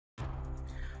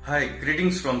Hi,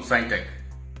 greetings from SciTech.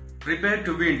 Prepare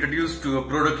to be introduced to a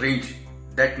product range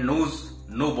that knows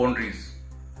no boundaries.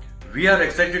 We are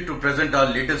excited to present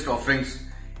our latest offerings,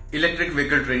 electric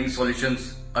vehicle training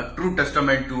solutions, a true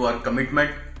testament to our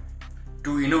commitment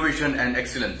to innovation and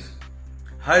excellence.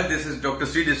 Hi, this is Dr.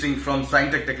 C.D. Singh from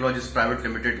SciTech Technologies Private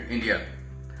Limited, India.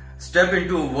 Step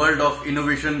into a world of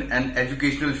innovation and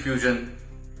educational fusion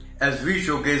as we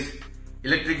showcase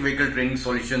electric vehicle training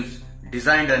solutions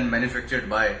designed and manufactured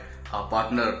by our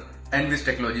partner Nvis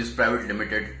Technologies Private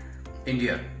Limited,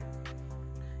 India.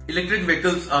 Electric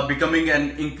vehicles are becoming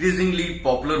an increasingly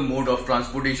popular mode of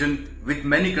transportation, with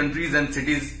many countries and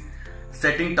cities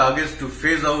setting targets to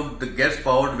phase out the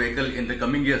gas-powered vehicle in the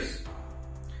coming years.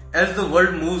 As the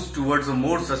world moves towards a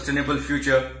more sustainable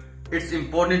future, it's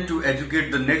important to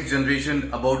educate the next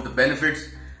generation about the benefits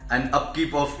and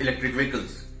upkeep of electric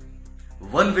vehicles.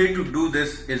 One way to do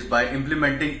this is by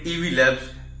implementing EV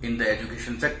labs in the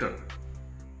education sector.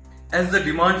 As the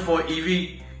demand for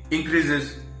EV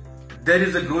increases, there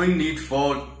is a growing need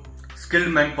for skilled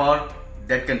manpower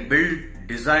that can build,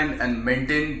 design and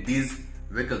maintain these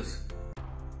vehicles.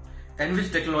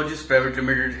 Nvis Technologies Private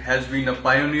Limited has been a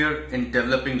pioneer in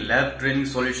developing lab training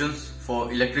solutions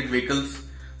for electric vehicles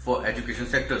for education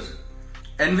sectors.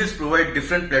 Nvis provides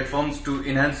different platforms to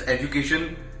enhance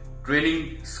education,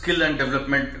 training, skill and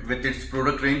development with its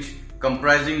product range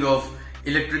comprising of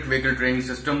electric vehicle training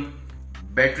system,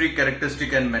 battery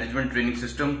characteristic and management training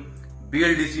system,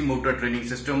 BLDC motor training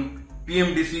system,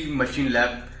 PMDC machine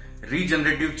lab,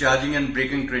 regenerative charging and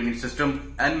braking training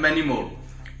system, and many more.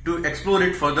 To explore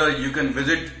it further, you can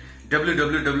visit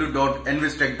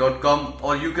www.nvistech.com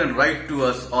or you can write to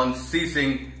us on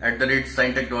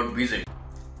csing@scitech.bz.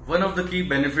 One of the key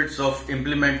benefits of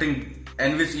implementing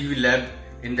Nvis EV Lab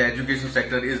in the education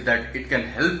sector is that it can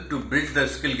help to bridge the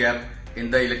skill gap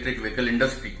in the electric vehicle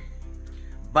industry.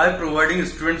 By providing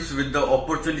students with the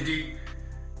opportunity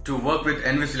to work with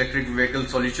Nvis electric vehicle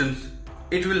solutions,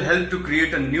 it will help to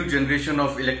create a new generation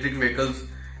of electric vehicles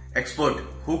expert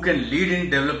who can lead in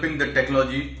developing the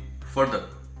technology further.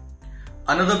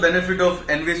 Another benefit of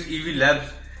Nvis EV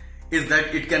Labs is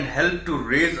that it can help to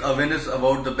raise awareness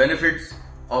about the benefits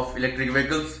of electric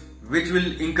vehicles, which will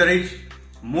encourage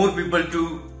more people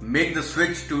to make the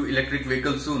switch to electric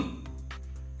vehicles soon,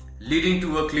 leading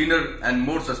to a cleaner and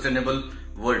more sustainable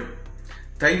world.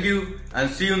 Thank you and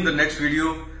see you in the next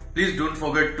video. Please don't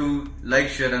forget to like,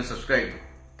 share and subscribe.